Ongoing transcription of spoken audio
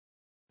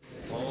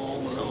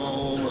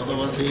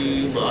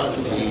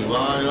Bhagavate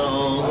Vasudevaya.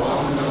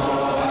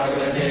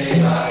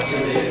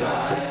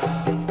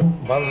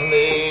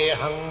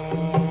 Vandeham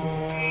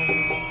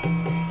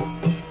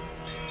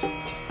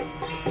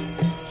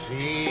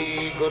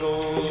Sri Guru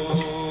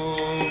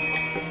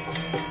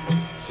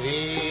Sri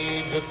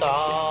Juta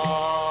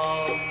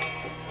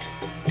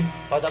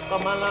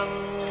Padakamalam.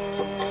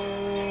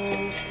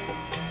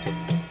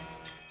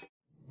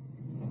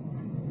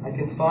 I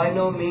can find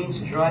no means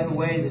to drive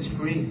away this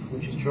grief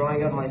which is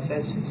drawing up my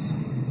senses.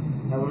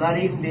 I will not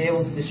even be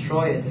able to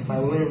destroy it if I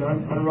win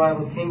an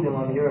unrivaled kingdom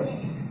on the earth,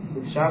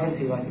 with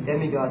sovereignty like the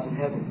demigods in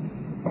heaven.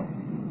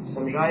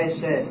 Samjaya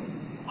said,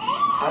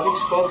 having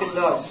spoken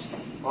thus,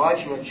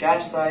 Arjuna,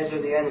 chastised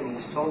of the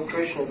enemies, told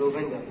Krishna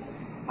Govinda,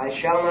 I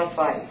shall not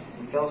fight,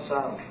 and fell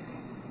silent.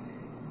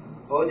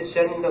 O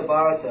descendant of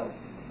Bharata,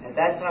 at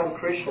that time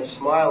Krishna,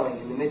 smiling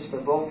in the midst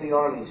of both the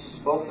armies,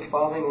 spoke the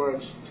following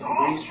words to the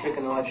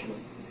grief-stricken Arjuna.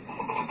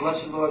 The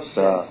Blessed Lord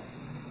said,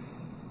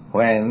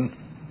 when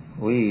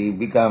we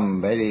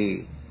become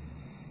very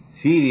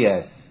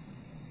serious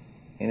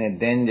in a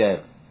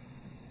dangerous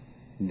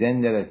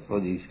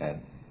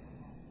position,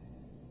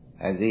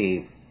 as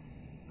if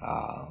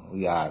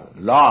we are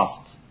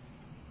lost,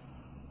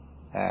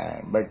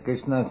 but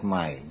Krishna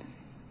smiles.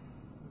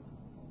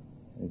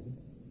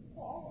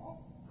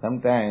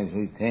 Sometimes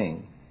we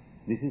think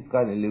this is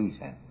called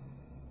illusion.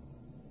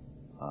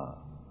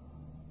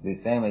 The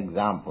same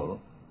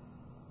example,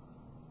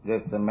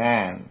 just a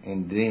man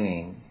in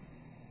dreaming,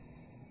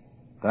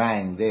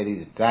 crying, there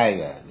is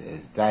tiger,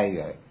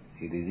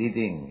 it is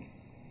eating me.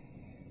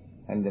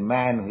 And the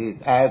man who is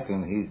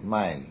acting, he is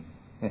smiling.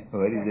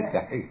 Where is the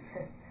tiger?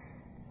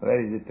 Where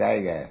is the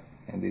tiger?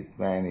 And this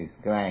man is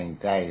crying,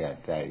 tiger.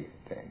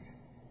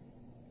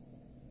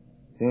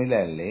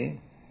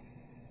 Similarly,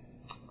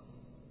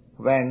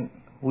 when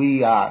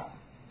we are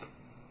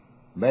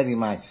very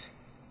much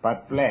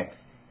perplexed,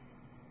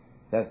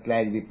 just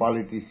like the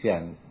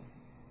politicians,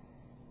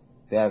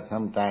 they are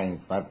sometimes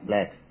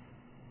perplexed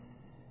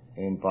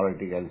in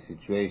political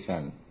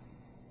situation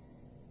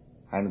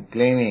and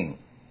claiming,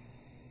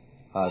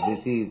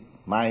 this is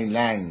my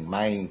land,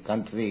 my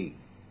country.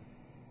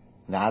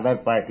 The other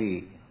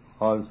party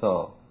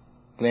also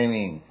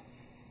claiming,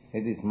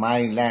 it is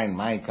my land,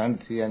 my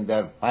country, and they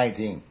are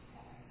fighting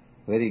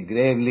very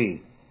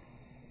gravely.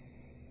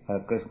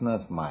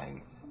 Krishna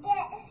smiles.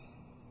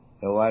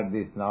 So what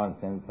this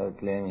nonsense of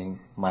claiming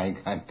my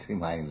country,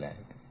 my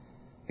land?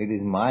 It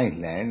is my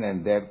land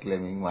and they are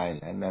claiming my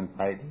land and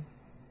fighting.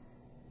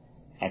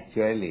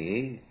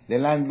 Actually, the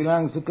land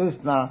belongs to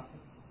Krishna.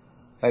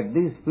 But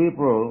these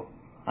people,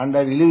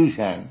 under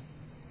illusion,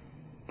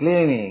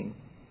 claiming,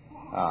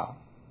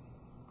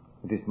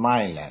 it is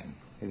my land,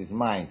 it is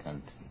my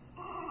country.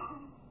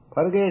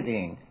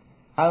 Forgetting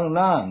how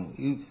long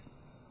he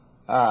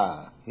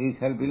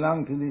shall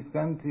belong to this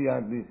country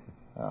or this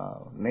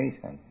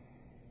nation.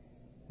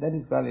 That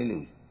is called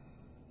illusion.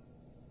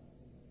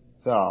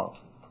 So,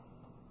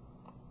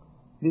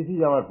 this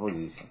is our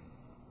position.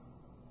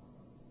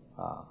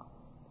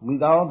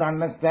 Without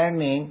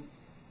understanding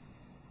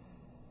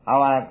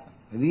our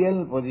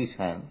real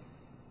position,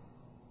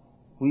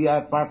 we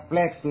are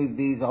perplexed with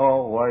these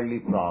all worldly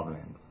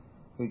problems,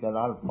 which are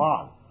all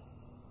false.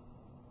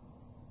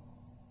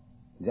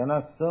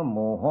 Janasya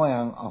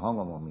mohoyam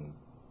ahamamami.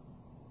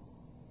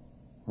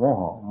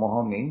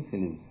 Moha means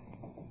illusion.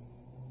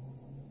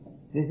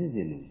 This is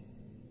illusion.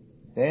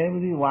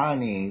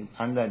 Everyone is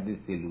under this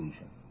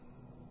illusion.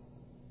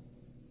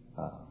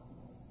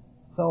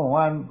 So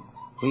one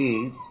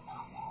who is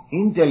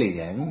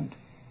intelligent,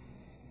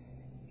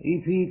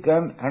 if he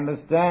can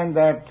understand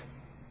that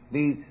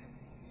this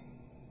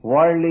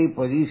worldly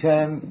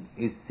position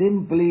is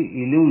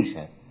simply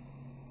illusion,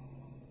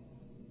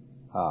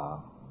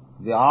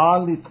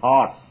 all the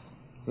thoughts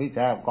which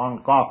I have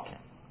concocted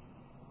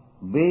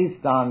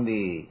based on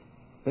the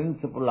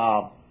principle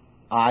of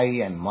I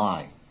and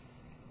mine,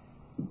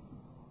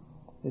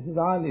 this is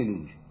all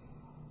illusion.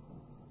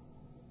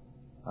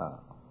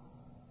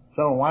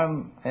 So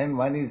when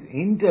one is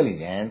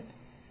intelligent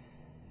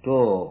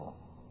to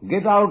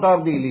get out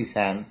of the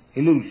illusion,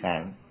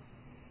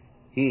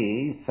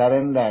 he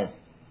surrenders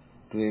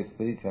to a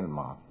spiritual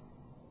master.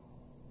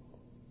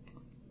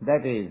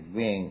 That is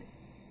being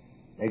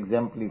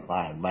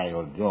exemplified by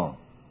Arjuna.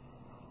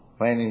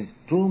 When he is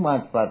too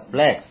much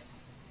perplexed,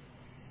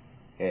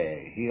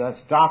 he was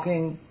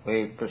talking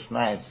with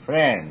Krishna's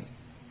friend,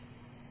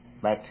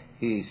 but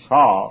he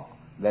saw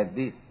that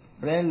this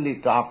friendly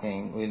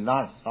talking will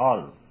not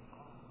solve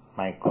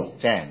my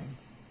question,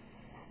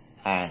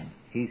 and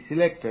he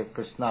selected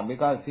Krishna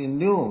because he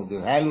knew the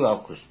value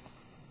of Krishna.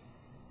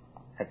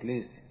 At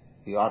least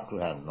he ought to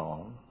have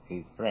known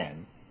his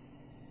friend,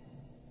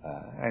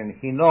 and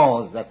he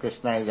knows that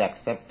Krishna is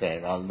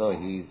accepted, although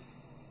he is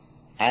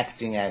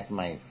acting as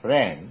my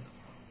friend,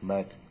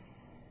 but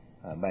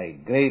by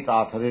great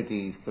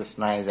authority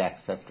Krishna is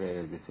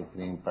accepted as the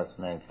Supreme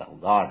Personality of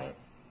Godhead.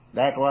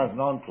 That was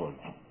known to him.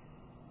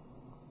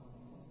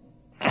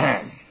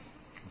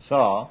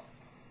 So,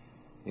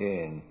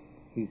 he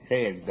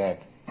said that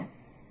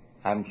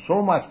I'm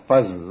so much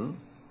puzzled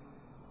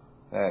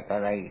that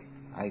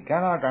I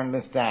cannot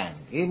understand,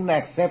 even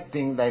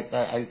accepting that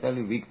I shall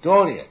be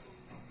victorious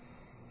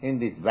in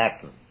this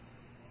battle.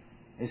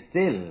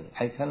 Still,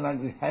 I shall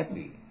not be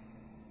happy.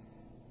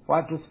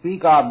 What to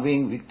speak of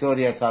being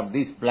victorious of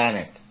this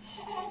planet?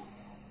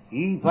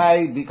 If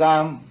I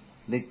become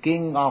the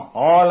king of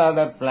all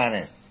other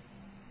planets,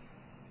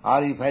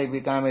 or if I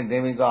become a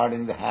demigod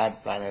in the higher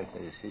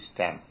planetary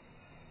system,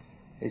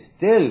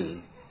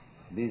 still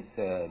this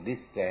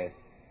distress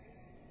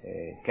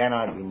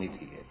cannot be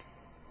mitigated.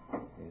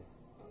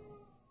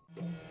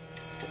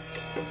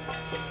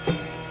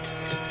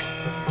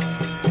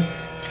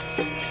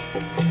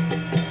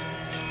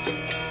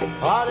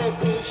 Hare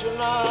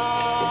Krishna,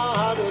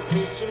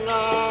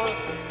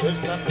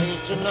 Krishna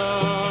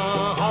Krishna,